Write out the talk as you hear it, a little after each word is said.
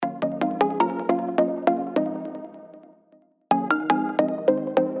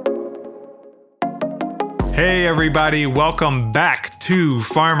Hey everybody, welcome back to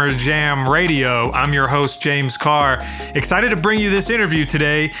Farmers Jam Radio. I'm your host, James Carr. Excited to bring you this interview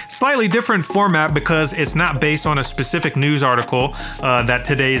today. Slightly different format because it's not based on a specific news article that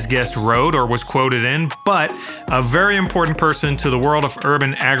today's guest wrote or was quoted in, but a very important person to the world of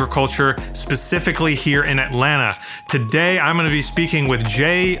urban agriculture, specifically here in Atlanta. Today, I'm going to be speaking with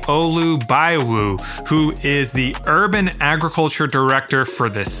Baiyewu, who is the Urban Agriculture Director for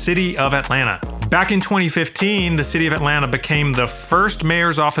the City of Atlanta. Back in 2015, the City of Atlanta became the first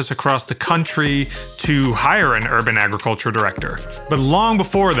mayor's office across the country to hire an urban agriculture director. But long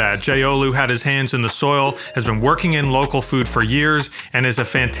before that, Baiyewu had his hands in the soil, has been working in local food for years, and is a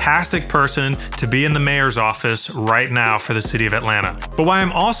fantastic person to be in the mayor's office right now for the City of Atlanta. But why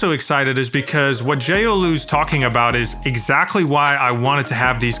I'm also excited is because what Baiyewu talking about is exactly why I wanted to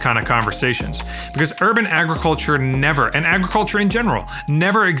have these kind of conversations. Because urban agriculture never, and agriculture in general,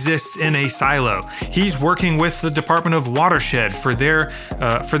 never exists in a silo. He's working with the Department of Watershed for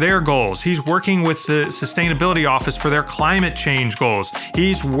their goals. He's working with the Sustainability Office for their climate change goals.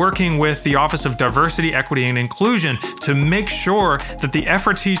 He's working with the Office of Diversity, Equity, and Inclusion to make sure that the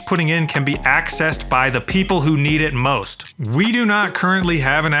efforts he's putting in can be accessed by the people who need it most. We do not currently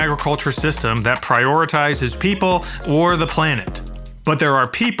have an agriculture system that prioritizes people or the planet. But there are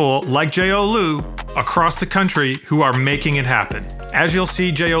people like Baiyewu across the country who are making it happen. As you'll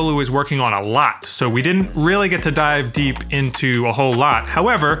see, Baiyewu is working on a lot, so we didn't really get to dive deep into a whole lot.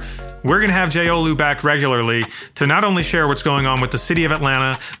 However, we're going to have Baiyewu back regularly to not only share what's going on with the City of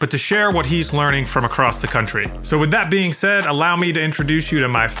Atlanta, but to share what he's learning from across the country. So with that being said, allow me to introduce you to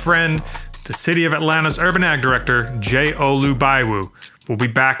my friend, the City of Atlanta's Urban Ag Director, Baiyewu. We'll be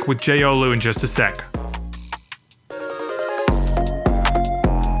back with Baiyewu in just a sec.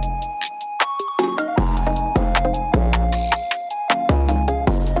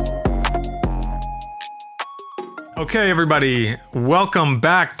 Okay, everybody, welcome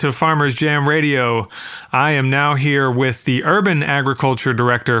back to Farmers Jam Radio. I am now here with the Urban Agriculture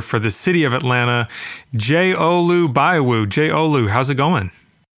Director for the City of Atlanta, Baiyewu. Baiyewu, how's it going?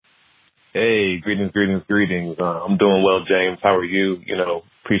 Hey, greetings. I'm doing well, James. How are you?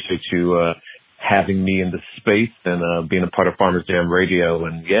 Appreciate you having me in the space and being a part of Farmers Jam Radio.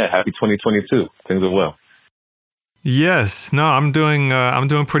 And yeah, happy 2022. Things are well. Yes, no, I'm doing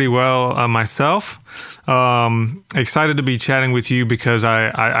pretty well myself. Excited to be chatting with you because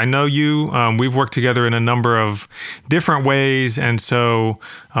I know you. We've worked together in a number of different ways, and so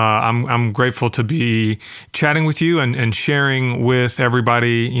I'm grateful to be chatting with you and sharing with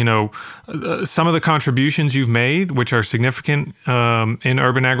everybody, some of the contributions you've made, which are significant in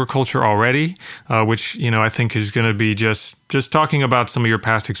urban agriculture already, which I think is going to be just talking about some of your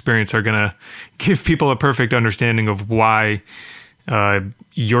past experience are going to give people a perfect understanding of why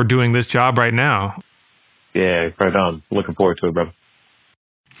you're doing this job right now. Yeah, right on. Looking forward to it, brother.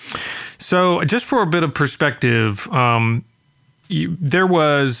 So just for a bit of perspective, there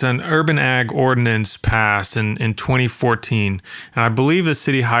was an urban ag ordinance passed in 2014, and I believe the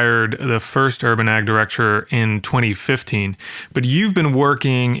city hired the first urban ag director in 2015. But you've been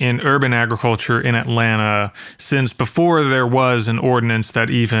working in urban agriculture in Atlanta since before there was an ordinance that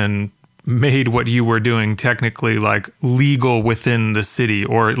even made what you were doing technically like legal within the city,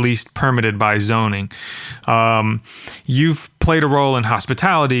 or at least permitted by zoning. You've played a role in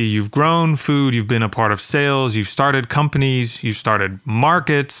hospitality, you've grown food, you've been a part of sales, you've started companies, you've started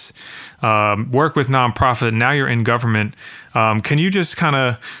markets, worked with nonprofit, now you're in government. Can you just kind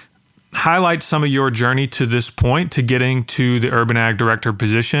of highlight some of your journey to this point to getting to the urban ag director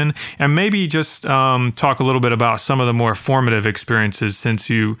position, and maybe just talk a little bit about some of the more formative experiences since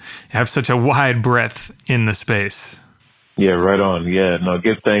you have such a wide breadth in the space? Yeah, right on. Yeah, no,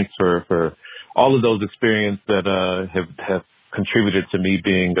 give thanks for all of those experiences that have contributed to me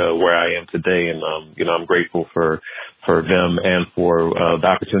being where I am today. And, I'm grateful for them and for the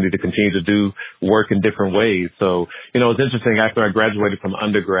opportunity to continue to do work in different ways. So, it's interesting. After I graduated from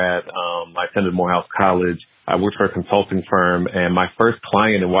undergrad, I attended Morehouse College. I worked for a consulting firm, and my first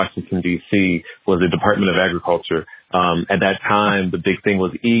client in Washington, D.C. was the Department of Agriculture. At that time, the big thing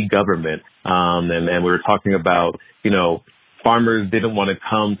was e-government. And we were talking about, farmers didn't want to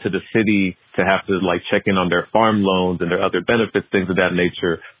come to the city to have to check in on their farm loans and their other benefits, things of that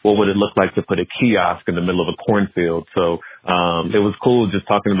nature. What would it look like to put a kiosk in the middle of a cornfield? So it was cool just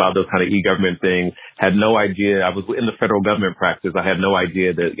talking about those kind of e-government things. Had no idea. I was in the federal government practice. I had no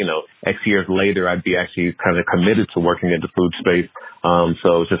idea that, X years later, I'd be actually kind of committed to working in the food space.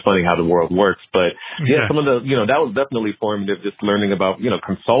 So it's just funny how the world works. But yeah, some of the, that was definitely formative, just learning about,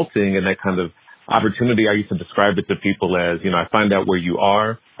 consulting and that kind of opportunity. I used to describe it to people as, I find out where you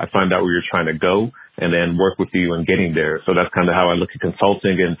are, I find out where you're trying to go, and then work with you in getting there. So that's kind of how I look at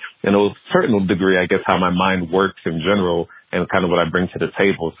consulting, and in a certain degree, I guess, how my mind works in general and kind of what I bring to the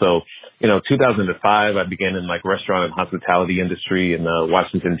table. So, 2005, I began in like restaurant and hospitality industry in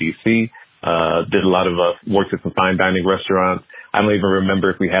Washington, D.C. Did a lot of worked at some fine dining restaurants. I don't even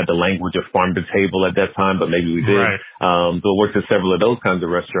remember if we had the language of farm to table at that time, but maybe we did. Right. So worked at several of those kinds of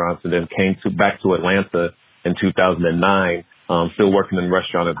restaurants, and then came back to Atlanta in 2009. Still working in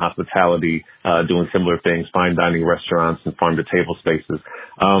restaurant and hospitality, doing similar things, fine dining restaurants and farm to table spaces.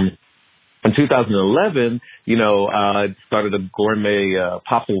 In 2011, I started a gourmet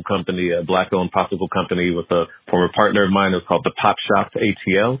popsicle company, a black-owned popsicle company with a former partner of mine. It was called the Pop Shop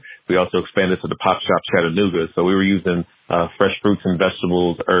ATL. We also expanded to the Pop Shop Chattanooga. So we were using fresh fruits and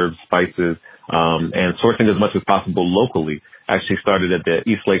vegetables, herbs, spices, and sourcing as much as possible locally. Actually started at the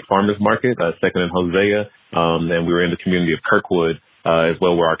East Lake Farmers Market, second in Hosea, and we were in the community of Kirkwood as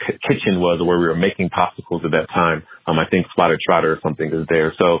well, where our kitchen was, where we were making popsicles at that time. I think Spotted Trotter or something is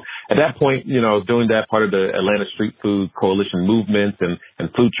there. So at that point, doing that, part of the Atlanta Street Food Coalition movement and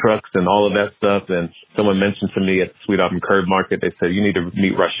food trucks and all of that stuff. And someone mentioned to me at the Sweet Autumn Curb Market, they said, you need to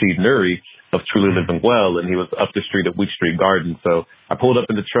meet Rashid Nuri of Truly Living Well. And he was up the street at Week Street Garden. So I pulled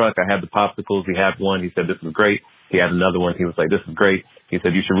up in the truck. I had the popsicles. He had one. He said, this is great. He had another one. He was like, this is great. He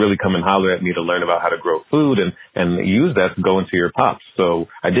said, you should really come and holler at me to learn about how to grow food and use that to go into your pops. So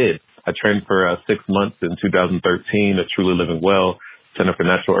I did. I trained for 6 months in 2013 at Truly Living Well, Center for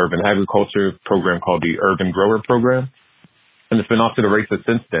Natural Urban Agriculture, program called the Urban Grower Program. And it's been off to the races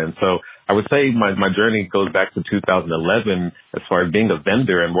since then. So I would say my journey goes back to 2011 as far as being a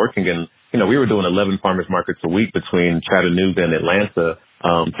vendor and working in, we were doing 11 farmers markets a week between Chattanooga and Atlanta.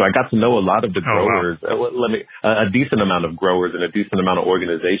 So I got to know a lot of the growers, a decent amount of growers and a decent amount of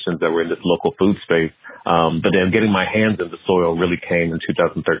organizations that were in this local food space. But then getting my hands in the soil really came in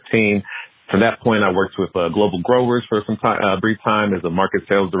 2013. From that point, I worked with Global Growers for some time, brief time as a market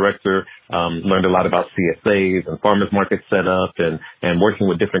sales director, learned a lot about CSAs and farmers market setup and working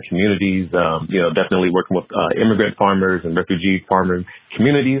with different communities, definitely working with immigrant farmers and refugee farmer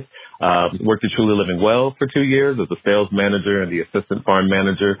communities. Worked at Truly Living Well for 2 years as a sales manager and the assistant farm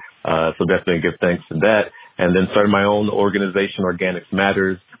manager. So definitely give thanks to that. And then started my own organization, Organics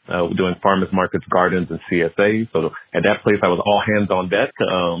Matters, doing farmers markets, gardens, and CSA. So at that place, I was all hands on deck,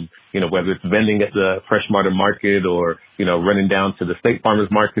 whether it's vending at the Fresh Market or, running down to the state farmers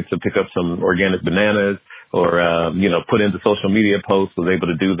market to pick up some organic bananas or, put into social media posts. Was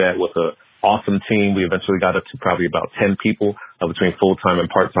able to do that with a awesome team. We eventually got up to probably about 10 people between full-time and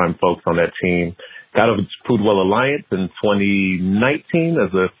part-time folks on that team. Got over to Foodwell Alliance in 2019 as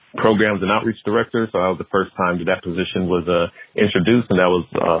a programs and outreach director. So that was the first time that position was introduced, and that was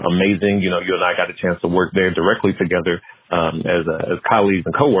amazing. You and I got a chance to work there directly together as colleagues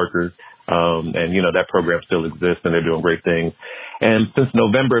and coworkers. And that program still exists, and they're doing great things. And since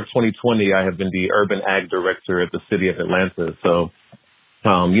November of 2020, I have been the urban ag director at the city of Atlanta. So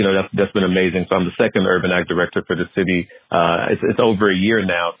that's been amazing. So I'm the second urban ag director for the city. It's over a year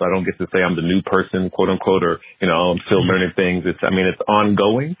now, so I don't get to say I'm the new person, quote unquote, or, I'm still learning things. It's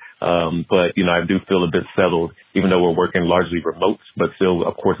ongoing. But, I do feel a bit settled, even though we're working largely remote, but still,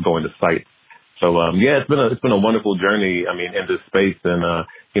 of course, going to site. So, it's been a wonderful journey. In this space, and,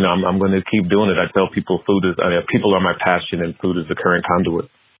 I'm going to keep doing it. I tell people people are my passion, and food is the current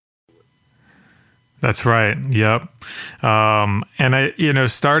conduit. That's right. Yep.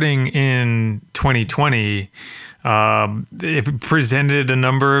 And starting in 2020, it presented a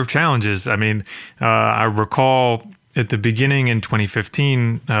number of challenges. I recall at the beginning in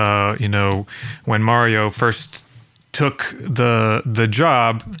 2015, when Mario first took the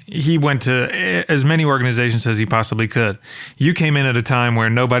job, he went to as many organizations as he possibly could. You came in at a time where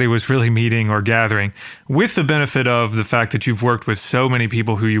nobody was really meeting or gathering, with the benefit of the fact that you've worked with so many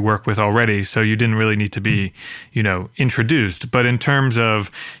people who you work with already, so you didn't really need to be, introduced. But in terms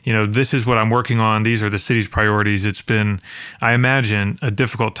of, this is what I'm working on, these are the city's priorities, it's been, I imagine, a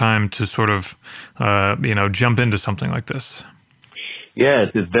difficult time to sort of, jump into something like this. Yeah,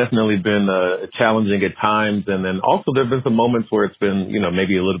 it's definitely been challenging at times. And then also there have been some moments where it's been,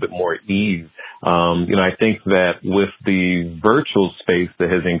 maybe a little bit more ease. I think that with the virtual space that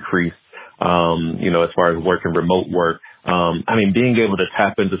has increased, as far as work and remote work, I mean, being able to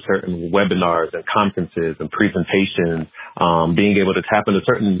tap into certain webinars and conferences and presentations, being able to tap into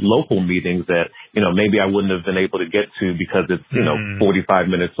certain local meetings that, maybe I wouldn't have been able to get to because it's, 45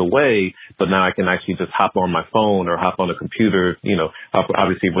 minutes away, but now I can actually just hop on my phone or hop on a computer,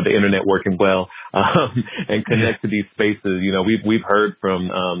 obviously with the internet working well, and connect to these spaces. We've heard from,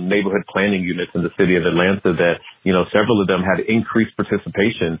 neighborhood planning units in the city of Atlanta that, several of them had increased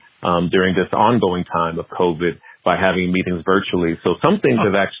participation, during this ongoing time of COVID by having meetings virtually. So some things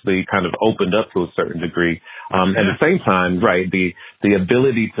have actually kind of opened up to a certain degree. At the same time, right, the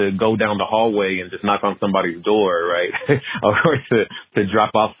ability to go down the hallway and just knock on somebody's door, right, or to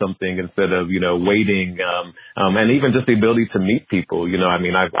drop off something instead of, waiting, and even just the ability to meet people. I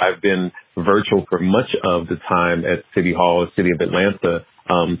mean, I've been virtual for much of the time at City Hall, City of Atlanta.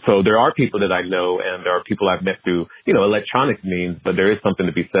 So there are people that I know and there are people I've met through, electronic means, but there is something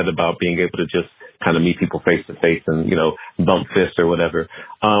to be said about being able to just kind of meet people face to face and, bump fists or whatever.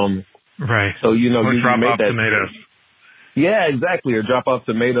 Right. So, you drop made off that. tomatoes. Yeah, exactly. Or drop off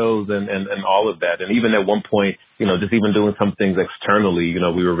tomatoes and all of that. And even at one point, just even doing some things externally,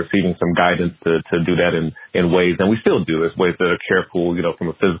 we were receiving some guidance to do that in ways, and we still do, as ways that are careful, from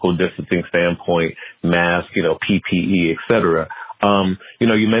a physical distancing standpoint, mask, PPE, et cetera.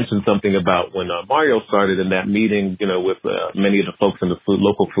 You mentioned something about when Mario started in that meeting, with many of the folks in the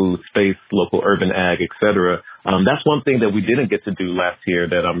local food space, local urban ag, et cetera. That's one thing that we didn't get to do last year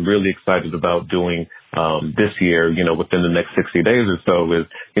that I'm really excited about doing this year, within the next 60 days or so is,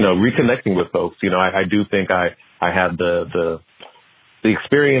 reconnecting with folks. I do think I have the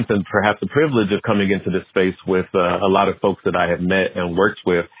experience and perhaps the privilege of coming into this space with a lot of folks that I have met and worked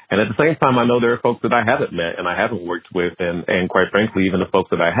with. And at the same time, I know there are folks that I haven't met and I haven't worked with. And quite frankly, even the folks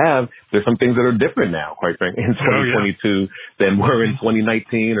that I have, there's some things that are different now, quite frankly, in 2022 than were in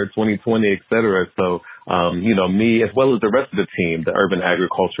 2019 or 2020, et cetera. So, me as well as the rest of the team, the Urban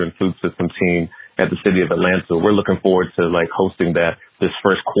Agriculture and Food System team at the City of Atlanta, we're looking forward to hosting that this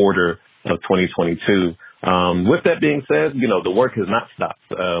first quarter of 2022. With that being said, the work has not stopped.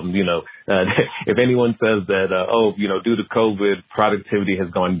 If anyone says that, due to COVID, productivity has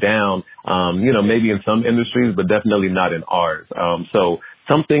gone down, maybe in some industries, but definitely not in ours. So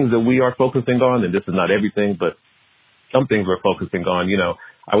some things that we are focusing on, and this is not everything, but some things we're focusing on,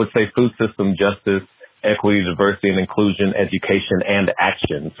 I would say food system justice, equity, diversity, and inclusion, education, and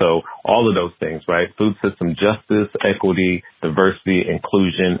action. So all of those things, right? Food system justice, equity, diversity,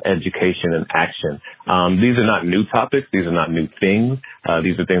 inclusion, education, and action. These are not new topics. These are not new things.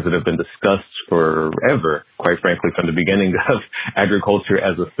 These are things that have been discussed forever, quite frankly, from the beginning of agriculture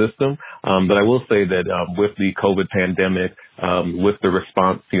as a system. But I will say that with the COVID pandemic, with the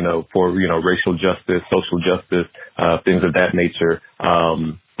response, for, racial justice, social justice, things of that nature,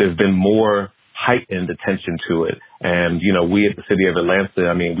 there's been more heightened attention to it. And, we at the City of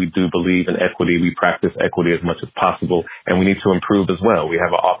Atlanta, we do believe in equity. We practice equity as much as possible, and we need to improve as well. We have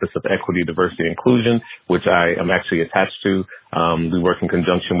an Office of Equity, Diversity, and Inclusion, which I am actually attached to. We work in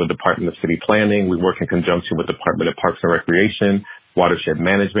conjunction with Department of City Planning. We work in conjunction with Department of Parks and Recreation, Watershed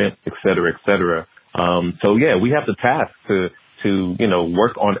Management, et cetera, et cetera. We have the task to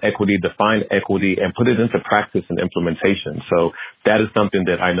work on equity, define equity, and put it into practice and implementation. So that is something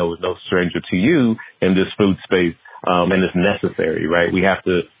that I know is no stranger to you in this food space, and it's necessary, right? We have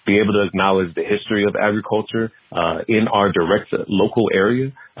to be able to acknowledge the history of agriculture in our direct local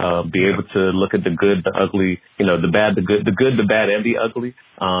area, be able to look at the good, the ugly, the bad, the good, the bad, and the ugly,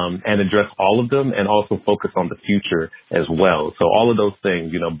 and address all of them, and also focus on the future as well. So all of those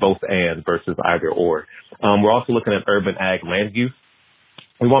things, both and versus either or. We're also looking at urban ag land use.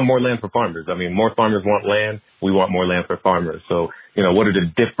 We want more land for farmers. More farmers want land. We want more land for farmers. So, what are the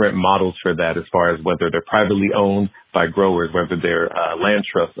different models for that as far as whether they're privately owned by growers, whether they're land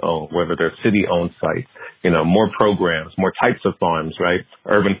trust owned, whether they're city owned sites, more programs, more types of farms, right?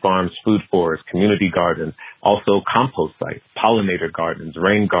 Urban farms, food forests, community gardens, also compost sites, pollinator gardens,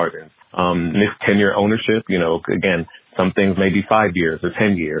 rain gardens, mixed tenure ownership, again, some things may be 5 years or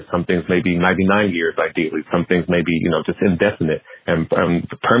 10 years. Some things may be 99 years, ideally. Some things may be, just indefinite and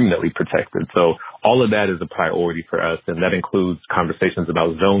permanently protected. So all of that is a priority for us, and that includes conversations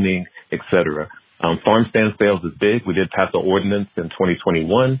about zoning, et cetera. Farm stand sales is big. We did pass an ordinance in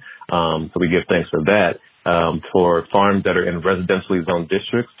 2021, so we give thanks for that. For farms that are in residentially zoned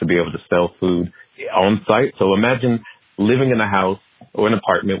districts to be able to sell food on site. So imagine living in a house or an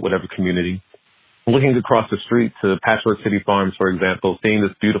apartment, whatever community, looking across the street to Patchwork City Farms, for example, seeing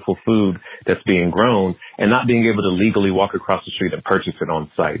this beautiful food that's being grown and not being able to legally walk across the street and purchase it on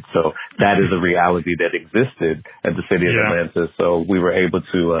site. So that is a reality that existed at the City of Atlanta. So we were able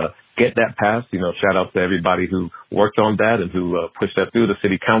to get that passed. Shout out to everybody who worked on that and who pushed that through the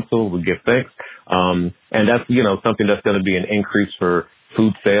city council. We give thanks. And that's, something that's going to be an increase for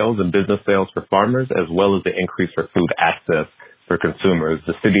food sales and business sales for farmers, as well as the increase for food access for consumers.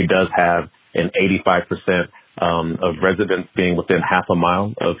 The city does have an 85% of residents being within half a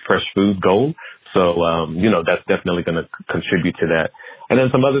mile of fresh food goal. So, that's definitely going to contribute to that. And then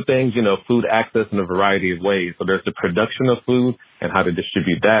some other things, food access in a variety of ways. So there's the production of food and how to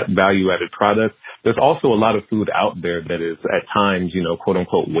distribute that value-added product. There's also a lot of food out there that is at times, quote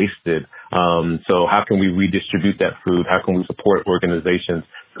unquote, wasted. So how can we redistribute that food? How can we support organizations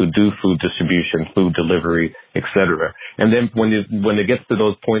who do food distribution, food delivery, et cetera? And then when it gets to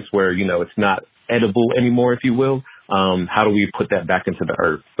those points where, it's not edible anymore, if you will, how do we put that back into the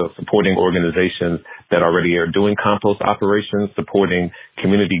earth? So supporting organizations that already are doing compost operations, supporting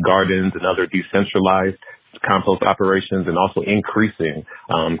community gardens and other decentralized compost operations, and also increasing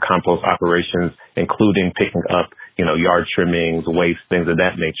compost operations, including picking up, yard trimmings, waste, things of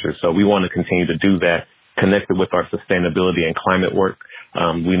that nature. So we want to continue to do that, connected with our sustainability and climate work.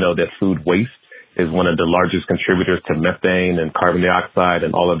 We know that food waste is one of the largest contributors to methane and carbon dioxide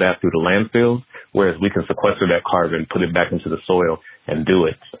and all of that through the landfills, whereas we can sequester that carbon, put it back into the soil, and do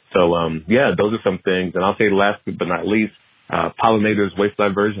it. So, those are some things. And I'll say last but not least, pollinators, waste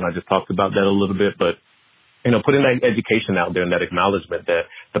diversion. I just talked about that a little bit, but putting that education out there and that acknowledgement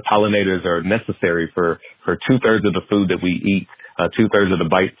that the pollinators are necessary for 2/3 of the food that we eat, 2/3 of the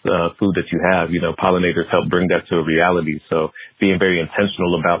bites food that you have. Pollinators help bring that to a reality. So being very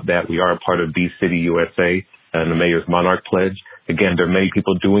intentional about that. We are a part of Bee City USA and the Mayor's Monarch Pledge. Again, there are many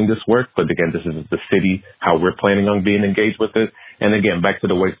people doing this work, but again, this is the city, how we're planning on being engaged with it. And again, back to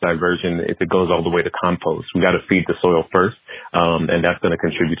the waste diversion, if it goes all the way to compost, we got to feed the soil first, and that's going to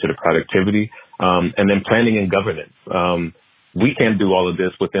contribute to the productivity. And then planning and governance. We can't do all of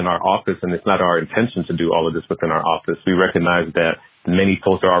this within our office, and it's not our intention to do all of this within our office. We recognize that many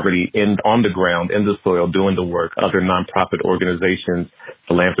folks are already on the ground, in the soil, doing the work, other nonprofit organizations,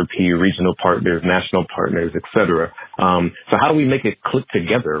 philanthropy, regional partners, national partners, et cetera. So how do we make it click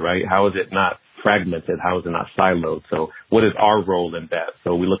together, right? How is it not fragmented? How is it not siloed? So what is our role in that?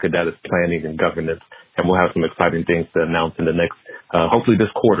 So we look at that as planning and governance, and we'll have some exciting things to announce in the next, hopefully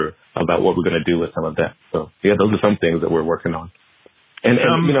this quarter, about what we're going to do with some of that. So yeah, those are some things that we're working on. And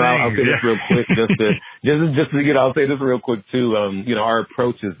I'll say this real quick, I'll say this real quick too. Our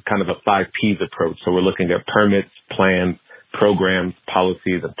approach is kind of a 5 Ps approach. So we're looking at permits, plans, programs,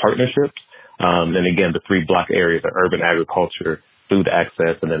 policies, and partnerships. And again, the 3 block areas are urban agriculture, food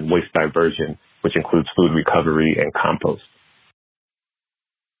access, and then waste diversion, which includes food recovery and compost.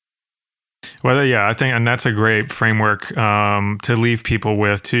 Well, yeah, I think, and that's a great framework to leave people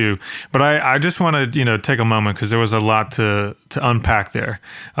with too. But I just want to, take a moment because there was a lot to unpack there.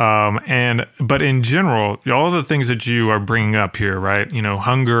 But in general, all the things that you are bringing up here, right?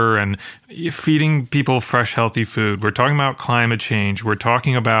 Hunger and feeding people fresh, healthy food. We're talking about climate change. We're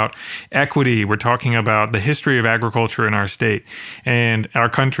talking about equity. We're talking about the history of agriculture in our state and our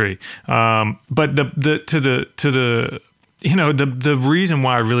country. But the reason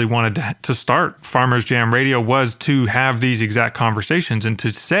why I really wanted to start Farmers Jam Radio was to have these exact conversations and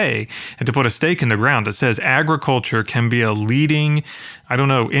to say and to put a stake in the ground that says agriculture can be a leading,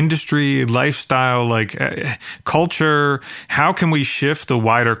 industry, lifestyle, culture. How can we shift the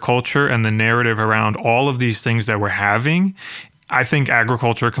wider culture and the narrative around all of these things that we're having? I think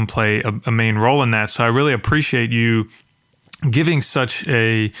agriculture can play a main role in that. So I really appreciate you giving such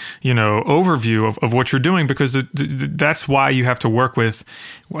a, overview of what you're doing, because that's why you have to work with,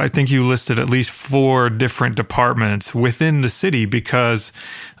 I think you listed at least 4 different departments within the city, because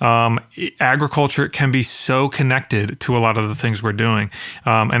agriculture can be so connected to a lot of the things we're doing.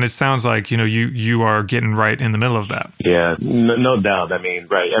 And it sounds like, you are getting right in the middle of that. Yeah, no doubt.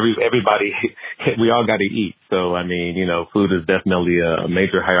 Right. Everybody, we all got to eat. So, food is definitely a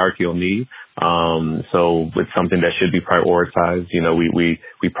major hierarchical need. So it's something that should be prioritized.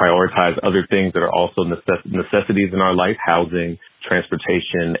 We prioritize other things that are also necessities in our life: housing,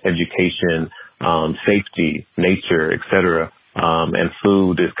 transportation, education, safety, nature, et cetera. And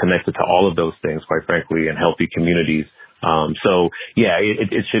food is connected to all of those things, quite frankly, in healthy communities. So yeah,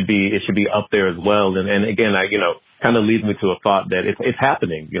 it should be up there as well. And again, kind of leads me to a thought that it's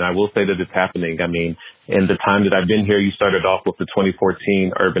happening. I will say that it's happening. In the time that I've been here, you started off with the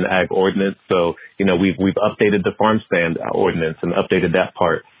 2014 Urban Ag Ordinance. So, we've updated the farm stand ordinance and updated that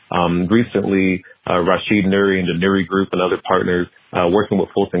part. Recently, Rashid Nuri and the Nuri Group and other partners, working with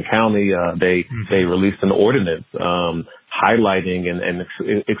Fulton County, they released an ordinance, highlighting and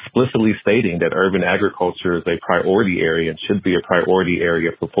explicitly stating that urban agriculture is a priority area and should be a priority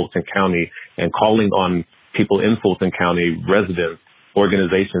area for Fulton County, and calling on people in Fulton County, residents,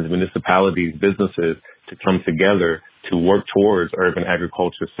 organizations, municipalities, businesses to come together to work towards urban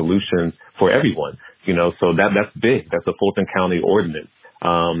agriculture solutions for everyone. So that's big. That's a Fulton County ordinance.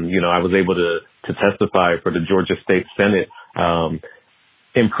 I was able to testify for the Georgia State Senate,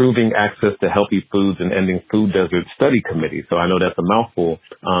 improving access to healthy foods and ending food desert study committee. So I know that's a mouthful.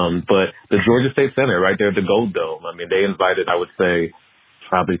 But the Georgia State Senate right there at the Gold Dome, I mean, they invited, I would say,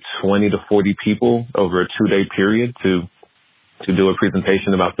 probably 20 to 40 people over a 2-day period to do a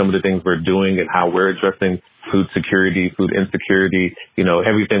presentation about some of the things we're doing and how we're addressing food security, food insecurity,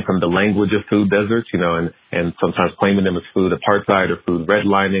 everything from the language of food deserts, and sometimes claiming them as food apartheid or food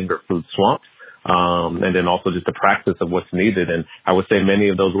redlining or food swamps. And then also just the practice of what's needed. And I would say many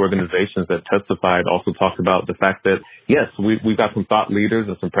of those organizations that testified also talked about the fact that, yes, we've got some thought leaders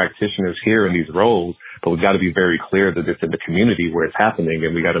and some practitioners here in these roles, but we've got to be very clear that it's in the community where it's happening.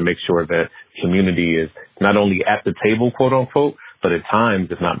 And we got to make sure that community is not only at the table, quote unquote, but at times,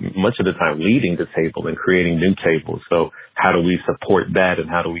 if not much of the time, leading the table and creating new tables. So how do we support that and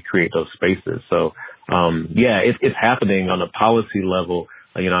how do we create those spaces? So, it's happening on a policy level.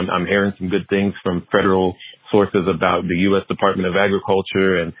 I'm hearing some good things from federal sources about the U.S. Department of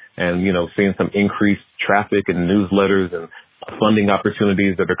Agriculture and seeing some increased traffic and newsletters and funding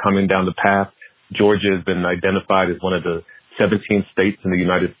opportunities that are coming down the path. Georgia has been identified as one of the 17 states in the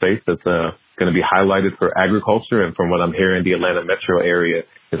United States that's going to be highlighted for agriculture. And from what I'm hearing, the Atlanta metro area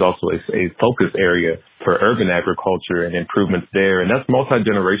is also a focus area for urban agriculture and improvements there. And that's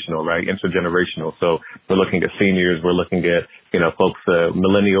multi-generational, right? Intergenerational. So we're looking at seniors, we're looking at, folks,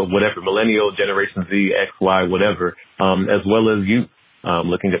 millennial, Generation Z, X, Y, whatever, as well as youth.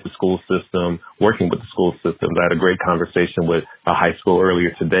 Looking at the school system, working with the school systems. I had a great conversation with a high school earlier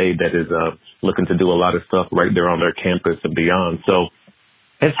today that is looking to do a lot of stuff right there on their campus and beyond. So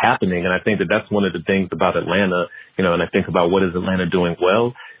it's happening. And I think that that's one of the things about Atlanta, and I think about what is Atlanta doing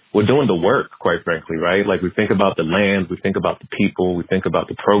well. We're doing the work, quite frankly, right? Like we think about the land, we think about the people, we think about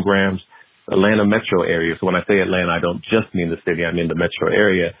the programs. Atlanta metro area. So when I say Atlanta, I don't just mean the city, I mean the metro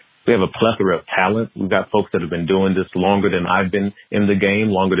area. We have a plethora of talent. We've got folks that have been doing this longer than I've been in the game,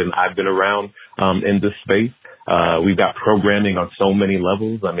 longer than I've been around in this space. We've got programming on so many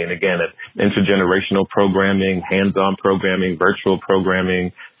levels. I mean, again, intergenerational programming, hands-on programming, virtual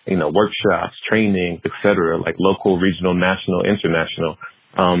programming, workshops, training, et cetera, like local, regional, national, international.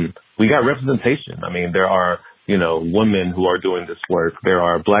 We got representation. I mean, there are, women who are doing this work. There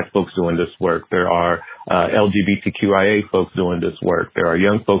are Black folks doing this work. There are LGBTQIA folks doing this work. There are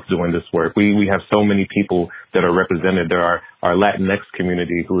young folks doing this work. We have so many people that are represented. There are our Latinx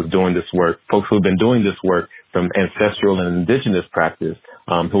community who is doing this work, folks who have been doing this work from ancestral and indigenous practice,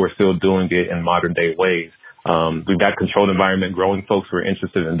 who are still doing it in modern day ways. We've got controlled environment growing folks who are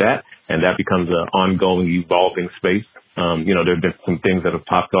interested in that, and that becomes an ongoing, evolving space. There have been some things that have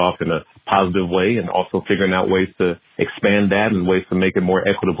popped off in a positive way, and also figuring out ways to expand that and ways to make it more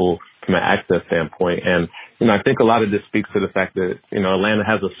equitable from an access standpoint. And, I think a lot of this speaks to the fact that, Atlanta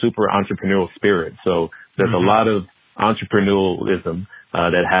has a super entrepreneurial spirit. So there's a lot of entrepreneurialism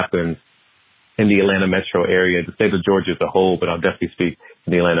that happens in the Atlanta metro area, the state of Georgia as a whole, but I'll definitely speak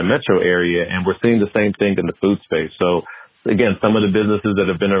in the Atlanta metro area. And we're seeing the same thing in the food space. So again, some of the businesses that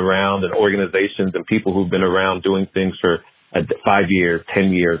have been around and organizations and people who've been around doing things for 5 years,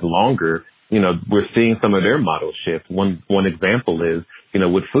 10 years longer, we're seeing some of their models shift. One example is,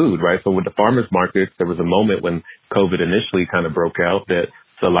 with food, right? So with the farmers markets, there was a moment when COVID initially kind of broke out that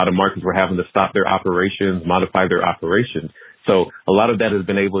so a lot of markets were having to stop their operations, modify their operations. So a lot of that has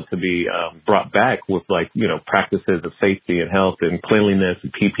been able to be brought back with practices of safety and health and cleanliness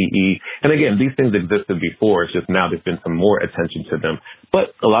and PPE. And again, these things existed before. It's just now there's been some more attention to them.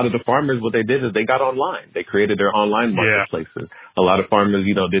 But a lot of the farmers, what they did is they got online. They created their online marketplaces. Yeah. A lot of farmers,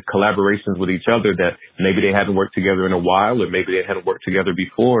 did collaborations with each other that maybe they hadn't worked together in a while, or maybe they hadn't worked together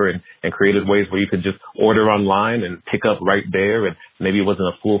before, and created ways where you could just order online and pick up right there. And maybe it wasn't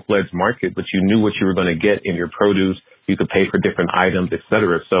a full-fledged market, but you knew what you were going to get in your produce. You could pay for different items, et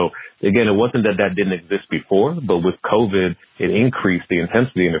cetera. So again, it wasn't that didn't exist before, but with COVID, it increased the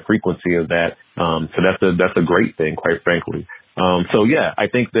intensity and the frequency of that. So that's a great thing, quite frankly. I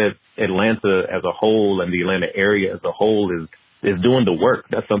think that Atlanta as a whole and the Atlanta area as a whole is doing the work.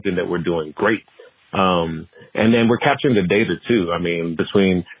 That's something that we're doing great. And then we're capturing the data too. I mean,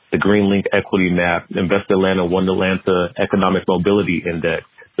 between the Green Link Equity Map, Invest Atlanta, One Atlanta Economic Mobility Index,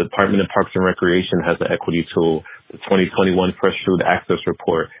 The Department of Parks and Recreation has an equity tool. The 2021 Fresh Food Access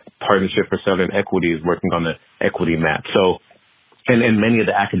Report, Partnership for Southern Equity is working on the equity map. So, and many of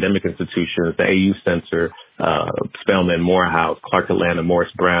the academic institutions, the AU Center, Spelman, Morehouse, Clark Atlanta,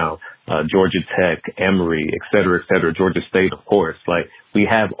 Morris Brown, Georgia Tech, Emory, et cetera, Georgia State, of course. Like, we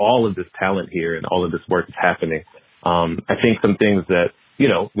have all of this talent here and all of this work is happening. I think some things that, you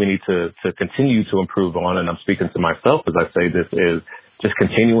know, we need to continue to improve on, and I'm speaking to myself as I say this, is just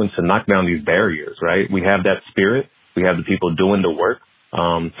continuing to knock down these barriers, right? We have that spirit. We have the people doing the work.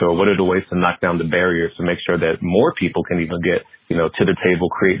 So what are the ways to knock down the barriers to make sure that more people can even get, you know, to the table,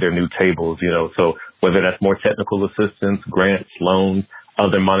 create their new tables, you know, so whether that's more technical assistance, grants, loans,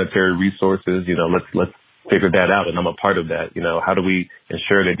 other monetary resources, you know, let's figure that out. And I'm a part of that. You know, how do we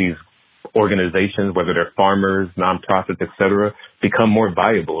ensure that these organizations, whether they're farmers, nonprofits, et cetera, become more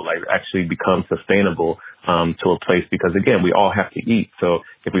viable, like actually become sustainable, to a place, because again, we all have to eat. So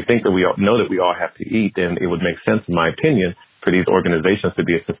if we think that we all know that we all have to eat, then it would make sense, in my opinion, for these organizations to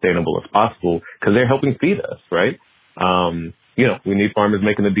be as sustainable as possible, because they're helping feed us, right? You know, we need farmers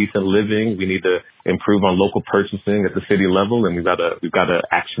making a decent living. We need to improve on local purchasing at the city level, and we've got a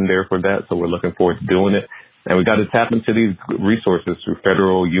action there for that. So we're looking forward to doing it. And we got to tap into these resources through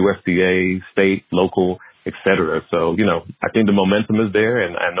federal, USDA, state, local, et cetera. So, you know, I think the momentum is there,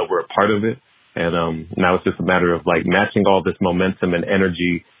 and I know we're a part of it. And now it's just a matter of like matching all this momentum and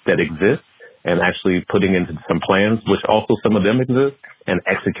energy that exists and actually putting into some plans, which also some of them exist, and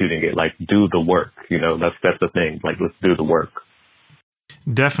executing it, like do the work. You know, that's the thing. Like, let's do the work.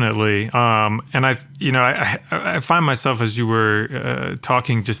 Definitely. And I find myself, as you were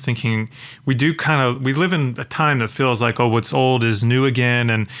talking, just thinking we live in a time that feels like, oh, what's old is new again,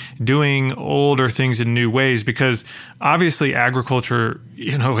 and doing older things in new ways, because obviously agriculture,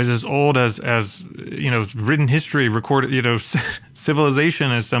 you know, is as old as, you know, written history, recorded, you know,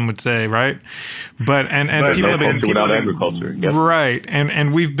 civilization, as some would say, right? But, and right, people no have been, without agriculture. Yep. Right.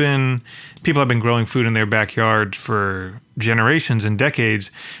 And people have been growing food in their backyard for generations and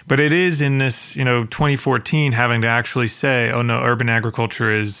decades, but it is in this, you know, 2014 having to actually say, oh no, urban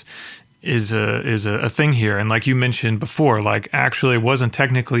agriculture is a thing here. And like you mentioned before, like actually it wasn't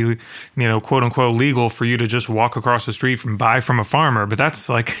technically, you know, quote unquote legal for you to just walk across the street and buy from a farmer, but that's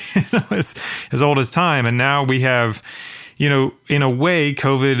like, you know, as old as time. And now we have, you know, in a way,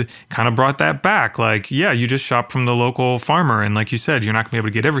 COVID kind of brought that back. Like, yeah, you just shop from the local farmer. And like you said, you're not going to be able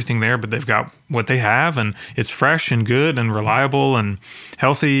to get everything there, but they've got what they have, and it's fresh and good and reliable and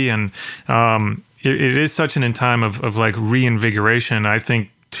healthy. And it is such an in time of like reinvigoration. I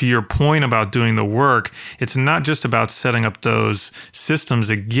think, to your point about doing the work, it's not just about setting up those systems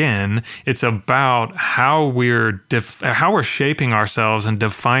again. It's about how we're shaping ourselves and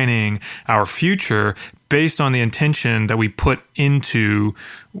defining our future based on the intention that we put into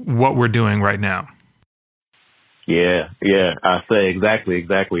what we're doing right now. Yeah, I say exactly.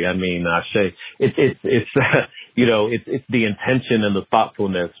 I mean, it's you know, it's the intention and the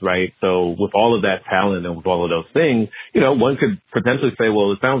thoughtfulness, right? So with all of that talent and with all of those things, you know, one could potentially say,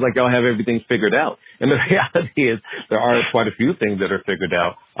 well, it sounds like y'all have everything figured out. And the reality is there are quite a few things that are figured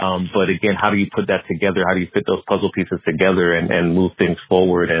out. But again, how do you put that together? How do you fit those puzzle pieces together and move things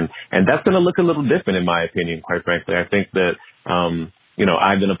forward? And that's going to look a little different, in my opinion, quite frankly. I think that, you know,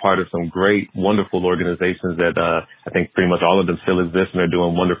 I've been a part of some great, wonderful organizations that I think pretty much all of them still exist and are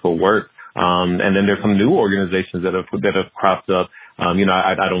doing wonderful work. And then there's some new organizations that have cropped up. You know,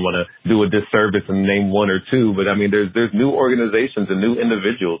 I don't want to do a disservice and name one or two, but I mean, there's new organizations and new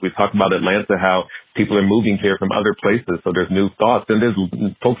individuals. We talked about Atlanta, how people are moving here from other places. So there's new thoughts, and there's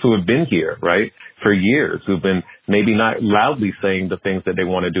folks who have been here, right, for years, who've been maybe not loudly saying the things that they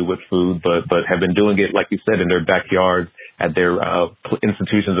want to do with food, but have been doing it, like you said, in their backyards, at their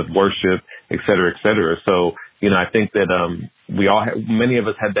institutions of worship, et cetera, et cetera. So, you know, I think that many of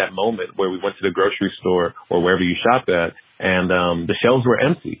us had that moment where we went to the grocery store or wherever you shop at, and the shelves were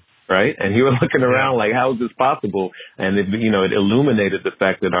empty, right? And you were looking around like, how is this possible? And it illuminated the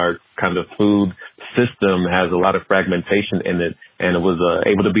fact that our kind of food system has a lot of fragmentation in it, and it was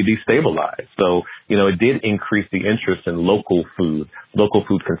able to be destabilized. So, you know, it did increase the interest in local food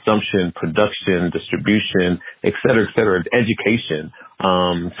consumption, production, distribution, et cetera, education.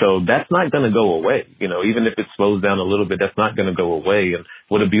 So that's not going to go away. You know, even if it slows down a little bit, that's not going to go away. And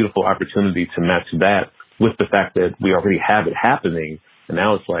what a beautiful opportunity to match that with the fact that we already have it happening. And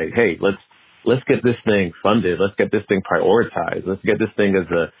now it's like, hey, let's get this thing funded. Let's get this thing prioritized. Let's get this thing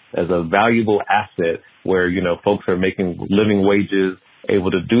as a valuable asset where, you know, folks are making living wages,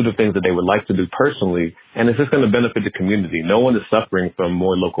 able to do the things that they would like to do personally, and it's just going to benefit the community. No one is suffering from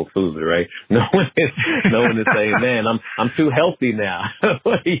more local foods, right? No one is saying, man, I'm too healthy now.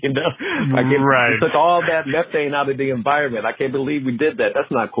 Right. Took all that methane out of the environment. I can't believe we did that. That's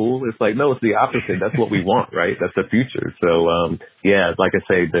not cool. It's like, no, it's the opposite. That's what we want, right? That's the future. So, like I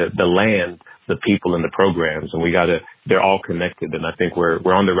say, the land, the people, and the programs, and they're all connected. And I think we're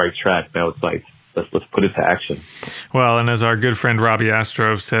on the right track now. It's like, let's put it to action. Well, and as our good friend Robbie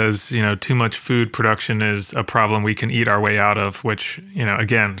Astrov says, too much food production is a problem we can eat our way out of, which,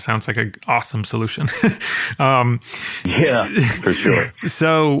 again, sounds like an awesome solution. Yeah, for sure.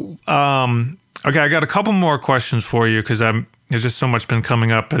 So, okay, I got a couple more questions for you because there's just so much been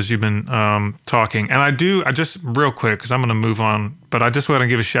coming up as you've been talking. And I just real quick, because I'm going to move on, but I just want to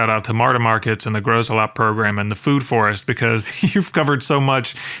give a shout out to Marta Markets and the Grows a Lot program and the Food Forest, because you've covered so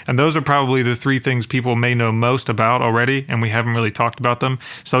much. And those are probably the three things people may know most about already, and we haven't really talked about them.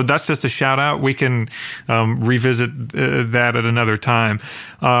 So that's just a shout out. We can revisit that at another time.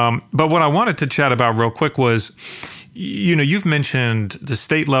 But what I wanted to chat about real quick was, you've mentioned the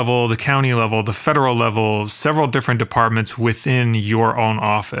state level, the county level, the federal level, several different departments within your own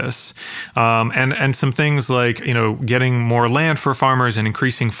office, and some things like, getting more land for farmers and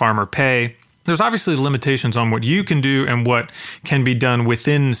increasing farmer pay. There's obviously limitations on what you can do and what can be done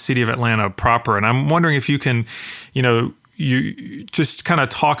within the city of Atlanta proper. And I'm wondering if you can, you just kind of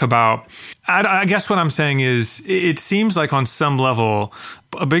talk about, I guess what I'm saying is, it seems like on some level,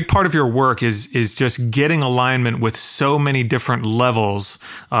 a big part of your work is just getting alignment with so many different levels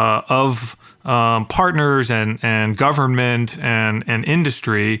of partners and government and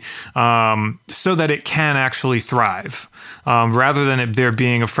industry, so that it can actually thrive, rather than there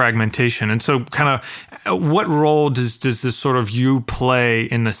being a fragmentation. And so kind of what role does this sort of you play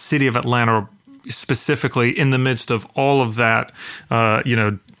in the city of Atlanta, specifically in the midst of all of that,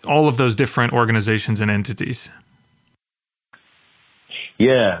 all of those different organizations and entities?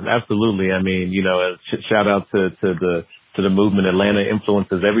 Yeah, absolutely. I mean, shout out to the movement. Atlanta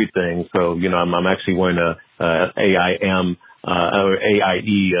influences everything. So, I'm actually wearing a AIM or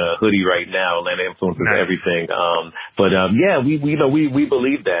AIE hoodie right now. Atlanta influences everything. We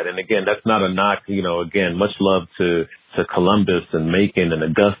believe that. And again, that's not a knock. Again, much love to Columbus and Macon and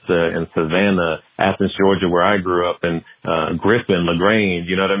Augusta and Savannah, Athens, Georgia, where I grew up, and Griffin, LaGrange.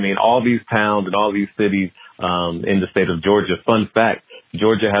 You know what I mean? All these towns and all these cities in the state of Georgia. Fun fact: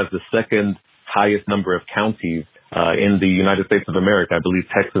 Georgia has the second highest number of counties in the United States of America. I believe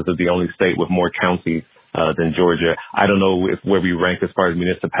Texas is the only state with more counties than Georgia. I don't know where we rank as far as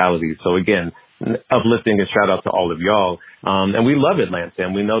municipalities. So again, uplifting and shout out to all of y'all. And we love Atlanta,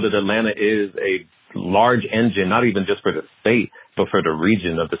 and we know that Atlanta is a large engine, not even just for the state, but for the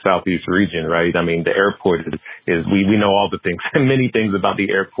region of the Southeast region, right? I mean, the airport is we know all the things, many things about the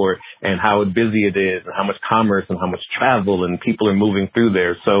airport and how busy it is and how much commerce and how much travel and people are moving through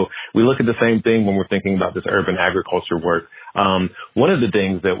there. So we look at the same thing when we're thinking about this urban agriculture work. One of the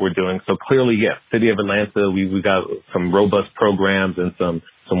things that we're doing, so clearly, yes, City of Atlanta, we got some robust programs and some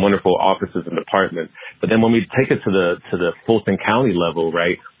wonderful offices and departments. But then when we take it to the Fulton County level,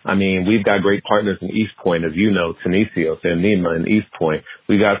 right? I mean, we've got great partners in East Point, as you know, Tenesio, San Nima, and East Point.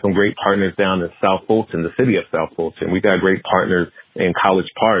 We got some great partners down in South Fulton, the city of South Fulton. We got great partners in College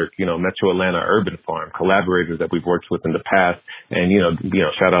Park, Metro Atlanta Urban Farm, collaborators that we've worked with in the past. And,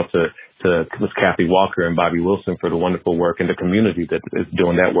 shout out to Ms. Kathy Walker and Bobby Wilson for the wonderful work in the community that is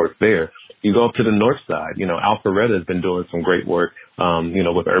doing that work there. You go up to the north side, Alpharetta has been doing some great work,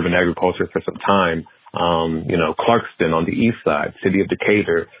 with urban agriculture for some time. Clarkston on the east side, city of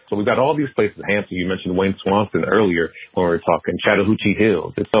Decatur. So we've got all these places. Hampton, you mentioned Wayne Swanson earlier when we were talking, Chattahoochee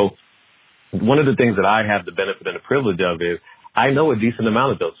Hills. And so one of the things that I have the benefit and the privilege of is I know a decent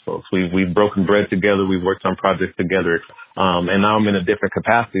amount of those folks. We've broken bread together. We've worked on projects together. And now I'm in a different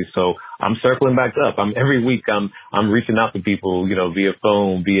capacity. So I'm circling back up. Every week I'm reaching out to people, via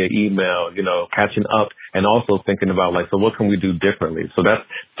phone, via email, catching up and also thinking about so what can we do differently? So that's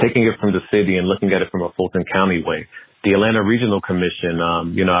taking it from the city and looking at it from a Fulton County way. The Atlanta Regional Commission,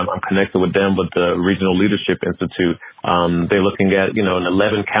 I'm connected with them with the Regional Leadership Institute. They're looking at, an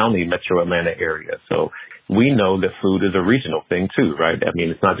 11 county metro Atlanta area. So we know that food is a regional thing too, right? I mean,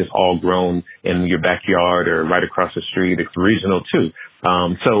 it's not just all grown in your backyard or right across the street. It's regional too.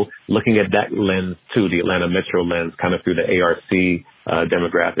 So looking at that lens too, the Atlanta Metro lens, kind of through the ARC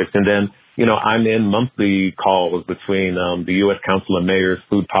demographics. And then, I'm in monthly calls between the U.S. Council of Mayors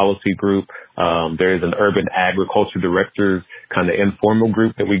Food Policy Group. There is an urban agriculture directors kind of informal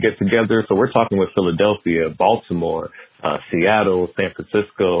group that we get together. So we're talking with Philadelphia, Baltimore, Seattle, San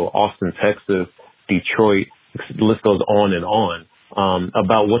Francisco, Austin, Texas, Detroit. The list goes on and on.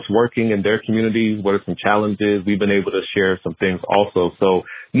 about what's working in their communities, what are some challenges. We've been able to share some things also. So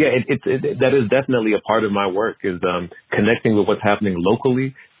yeah, that is definitely a part of my work is connecting with what's happening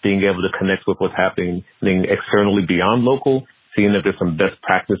locally, being able to connect with what's happening externally beyond local, seeing if there's some best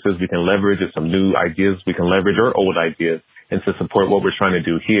practices we can leverage or some new ideas we can leverage or old ideas and to support what we're trying to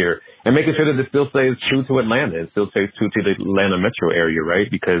do here and making sure that it still stays true to Atlanta. It still stays true to the Atlanta metro area, right?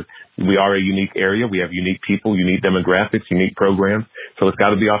 Because we are a unique area. We have unique people, unique demographics, unique programs. So it's got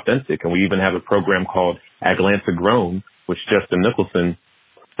to be authentic. And we even have a program called Atlanta Grown, which Justin Nicholson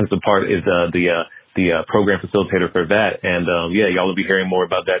is the program facilitator for that. And, y'all will be hearing more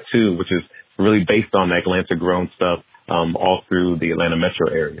about that too, which is really based on Atlanta Grown stuff, all through the Atlanta metro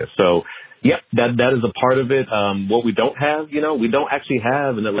area. So, yep, that is a part of it. What we don't have, we don't actually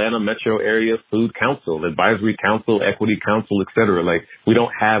have an Atlanta metro area food council, advisory council, equity council, et cetera. Like we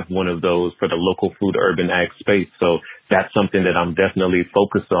don't have one of those for the local food urban ag space. So that's something that I'm definitely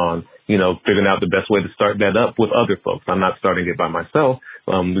focused on, figuring out the best way to start that up with other folks. I'm not starting it by myself.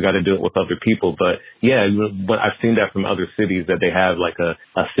 We got to do it with other people. But yeah, but I've seen that from other cities that they have like a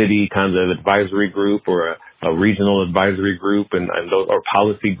city kind of advisory group or a regional advisory group and or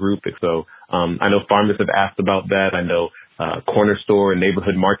policy group. So I know farmers have asked about that. I know corner store and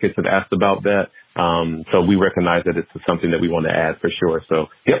neighborhood markets have asked about that. So we recognize that it's something that we want to add for sure. So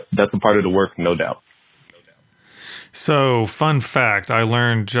yep, that's a part of the work, no doubt. So, fun fact, I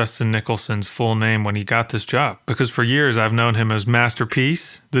learned Justin Nicholson's full name when he got this job because for years I've known him as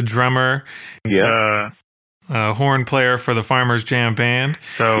Masterpiece, the drummer, horn player for the Farmers Jam Band.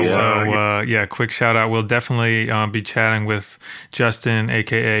 So, quick shout out. We'll definitely be chatting with Justin,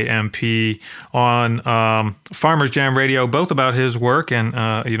 aka MP, on Farmers Jam Radio, both about his work and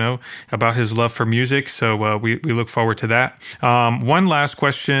about his love for music. So we look forward to that. One last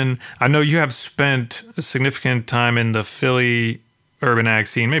question. I know you have spent a significant time in the Philly urban ag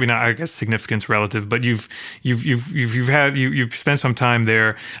scene. Maybe not, I guess significance relative, but you've spent some time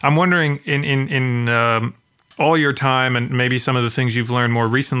there. I'm wondering in all your time and maybe some of the things you've learned more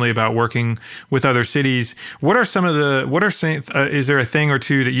recently about working with other cities, is there a thing or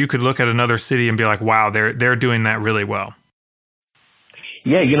two that you could look at another city and be like, wow, they're doing that really well?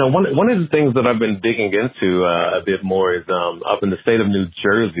 Yeah, one of the things that I've been digging into a bit more is up in the state of New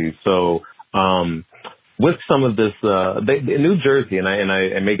Jersey. So with some of this, in New Jersey, and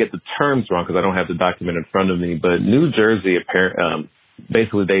I may get the terms wrong because I don't have the document in front of me, but New Jersey,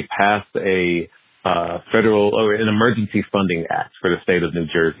 basically they passed a federal or an emergency funding act for the state of New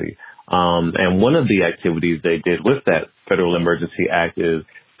Jersey. And one of the activities they did with that federal emergency act is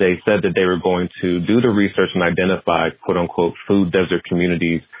they said that they were going to do the research and identify quote unquote food desert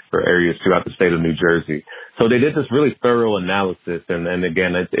communities or areas throughout the state of New Jersey. So they did this really thorough analysis. And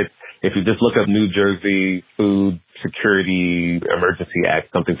again, if you just look up New Jersey Food Security Emergency Act,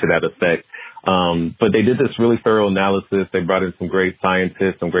 something to that effect. But they did this really thorough analysis. They brought in some great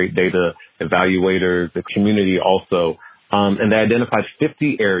scientists, some great data evaluators, the community also. And they identified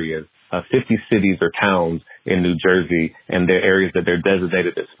 50 areas, 50 cities or towns in New Jersey and their areas that they're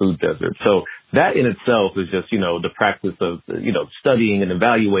designated as food deserts. So that in itself is just, the practice of, studying and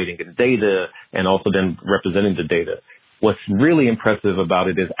evaluating and data and also then representing the data. What's really impressive about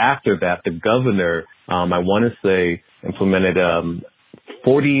it is after that, the governor, I want to say implemented,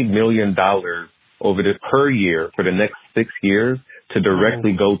 $40 million per year for the next 6 years to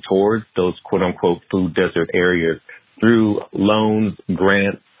directly go towards those quote unquote food desert areas through loans,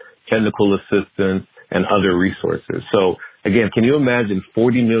 grants, technical assistance, and other resources. So again, can you imagine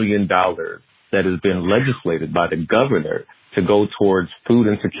 $40 million that has been legislated by the governor to go towards food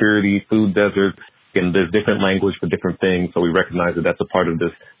insecurity, food deserts? And there's different language for different things. So we recognize that that's a part of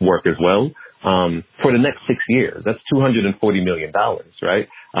this work as well. For the next 6 years, that's $240 million, right?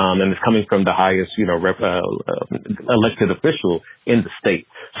 And it's coming from the highest, elected official in the state.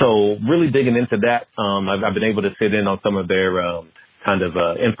 So really digging into that, I've been able to sit in on some of their,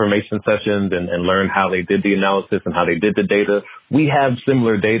 information sessions and learn how they did the analysis and how they did the data. We have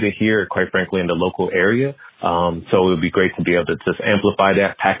similar data here, quite frankly, in the local area. So it would be great to be able to just amplify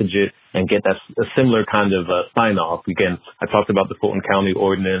that, package it, and get that a similar kind of sign off. Again, I talked about the Fulton County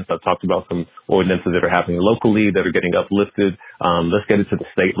ordinance. I talked about some ordinances that are happening locally that are getting uplifted. Let's get it to the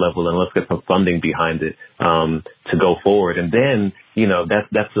state level and let's get some funding behind it to go forward. And then,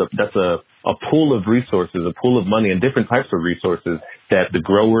 that's a pool of resources, a pool of money and different types of resources that the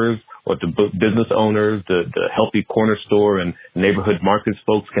growers or the business owners, the healthy corner store and neighborhood markets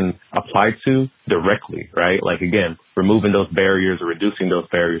folks can apply to directly, right? Like, again, removing those barriers or reducing those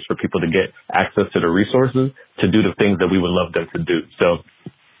barriers for people to get access to the resources to do the things that we would love them to do. So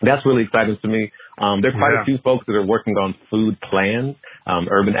That's really exciting to me. There are quite a few folks that are working on food plans,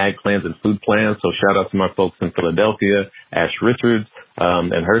 urban ag plans and food plans. So shout out to my folks in Philadelphia, Ash Richards,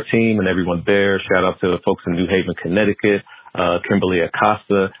 and her team and everyone there. Shout out to the folks in New Haven, Connecticut, Kimberly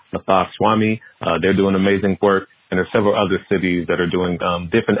Acosta, Nathas Swami. They're doing amazing work. And there are several other cities that are doing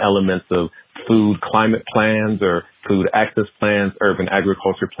different elements of food climate plans or food access plans, urban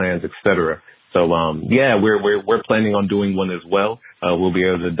agriculture plans, et cetera. So, we're planning on doing one as well. We'll be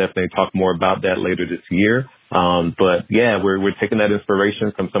able to definitely talk more about that later this year. We're taking that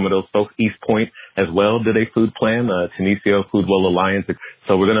inspiration from some of those folks. East Point as well did a food plan, Tennesio Food Well Alliance.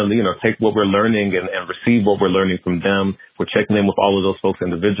 So we're going to, take what we're learning and receive what we're learning from them. We're checking in with all of those folks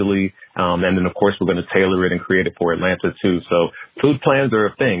individually. And then, of course, we're going to tailor it and create it for Atlanta, too. So food plans are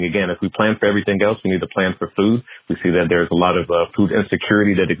a thing. Again, if we plan for everything else, we need to plan for food. We see that there's a lot of food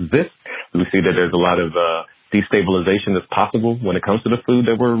insecurity that exists. We see that there's a lot of destabilization that's possible when it comes to the food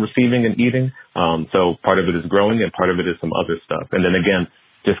that we're receiving and eating. So part of it is growing and part of it is some other stuff. And then again,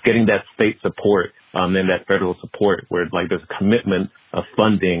 just getting that state support and that federal support where there's a commitment of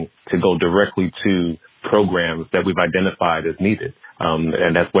funding to go directly to programs that we've identified as needed.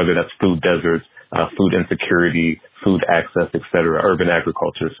 And that's whether that's food deserts, food insecurity, food access, et cetera, urban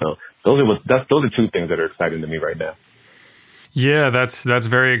agriculture. So those are two things that are exciting to me right now. Yeah, that's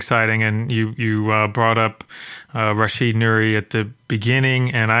very exciting. And you brought up Rashid Nuri at the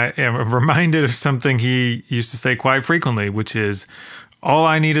beginning, and I am reminded of something he used to say quite frequently, which is, all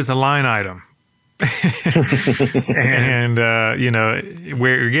I need is a line item. And,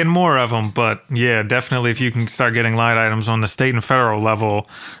 we're getting more of them. But, yeah, definitely if you can start getting line items on the state and federal level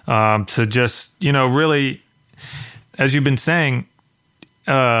to just, really, as you've been saying,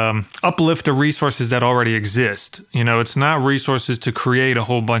 uplift the resources that already exist. It's not resources to create a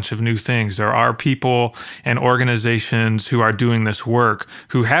whole bunch of new things. There are people and organizations who are doing this work,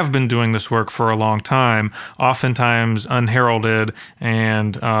 who have been doing this work for a long time, oftentimes unheralded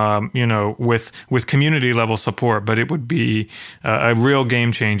and, with community level support. But it would be a real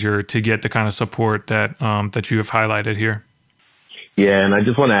game changer to get the kind of support that you have highlighted here. Yeah, and I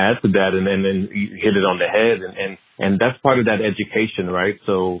just want to add to that, and then you hit it on the head, and that's part of that education, right?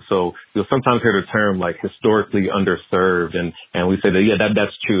 So you'll sometimes hear the term like historically underserved, and we say that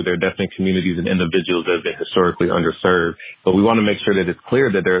that's true. There are definitely communities and individuals that have been historically underserved, but we want to make sure that it's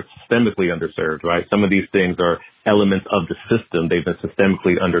clear that they're systemically underserved, right? Some of these things are elements of the system. They've been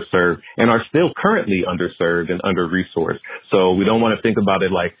systemically underserved and are still currently underserved and under-resourced. So we don't want to think about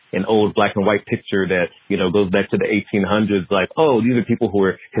it like an old black and white picture that, goes back to the 1800s, like, oh, these are people who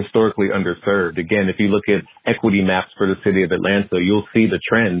are historically underserved. Again, if you look at equity maps for the city of Atlanta, you'll see the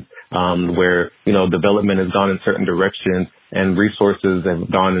trends where, development has gone in certain directions and resources have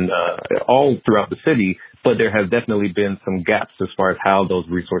gone in, all throughout the city. But there has definitely been some gaps as far as how those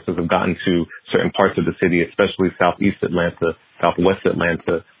resources have gotten to certain parts of the city, especially Southeast Atlanta, Southwest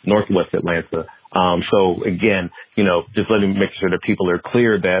Atlanta, Northwest Atlanta. So again, just letting make sure that people are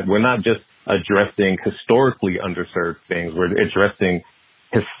clear that we're not just addressing historically underserved things. We're addressing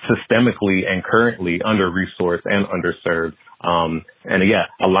systemically and currently under-resourced and underserved.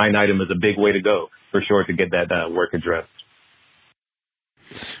 A line item is a big way to go for sure to get that work addressed.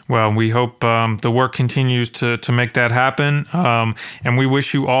 Well, we hope the work continues to make that happen, and we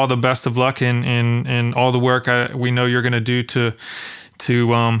wish you all the best of luck in all the work we know you're going to do to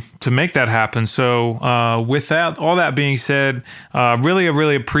make that happen. So with that, all that being said, I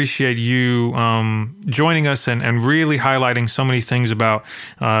really appreciate you joining us and really highlighting so many things about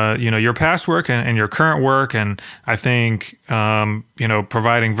your past work and your current work, and I think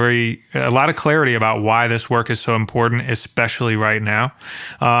providing a lot of clarity about why this work is so important, especially right now.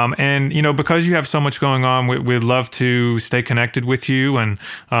 And because you have so much going on, we'd love to stay connected with you and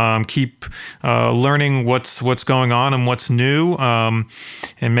keep learning what's going on and what's new.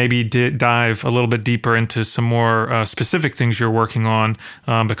 And maybe dive a little bit deeper into some more specific things you're working on,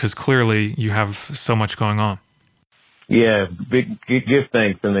 because clearly you have so much going on. Yeah, give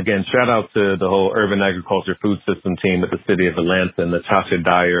thanks. And again, shout out to the whole urban agriculture food system team at the city of Atlanta, and Natasha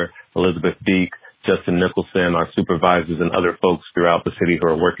Dyer, Elizabeth Beek, Justin Nicholson, our supervisors, and other folks throughout the city who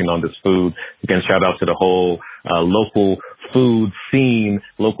are working on this food. Again, shout out to the whole local food scene,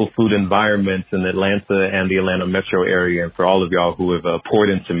 local food environments in Atlanta and the Atlanta metro area, and for all of y'all who have poured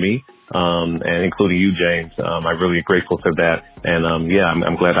into me, and including you, James. I'm really grateful for that. And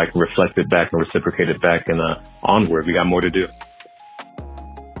I'm glad I can reflect it back and reciprocate it back, and onward. We got more to do.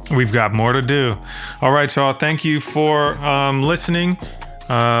 We've got more to do. All right, y'all. Thank you for listening.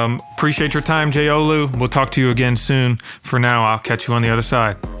 Appreciate your time, Jay Olu. We'll talk to you again soon. For now, I'll catch you on the other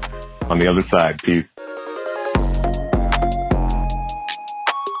side. On the other side. Peace.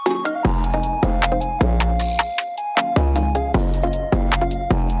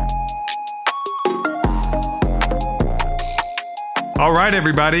 All right,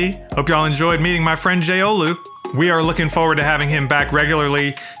 everybody. Hope y'all enjoyed meeting my friend Baiyewu. We are looking forward to having him back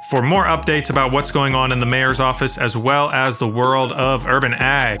regularly for more updates about what's going on in the mayor's office as well as the world of urban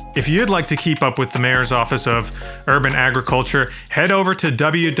ag. If you'd like to keep up with the mayor's office of urban agriculture, head over to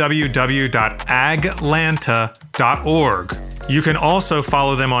www.aglanta.org. You can also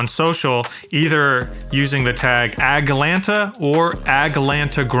follow them on social, either using the tag Aglanta or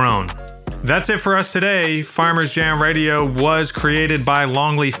Aglanta Grown. That's it for us today. Farmers Jam Radio was created by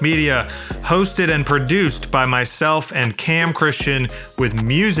Longleaf Media, hosted and produced by myself and Cam Christian, with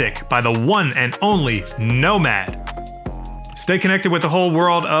music by the one and only Nomad. Stay connected with the whole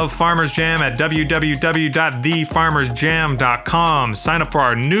world of Farmers Jam at www.thefarmersjam.com. Sign up for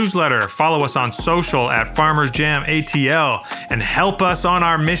our newsletter, follow us on social at Farmers Jam ATL, and help us on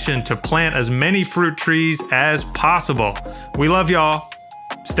our mission to plant as many fruit trees as possible. We love y'all.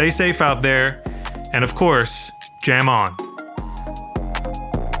 Stay safe out there, and of course, jam on.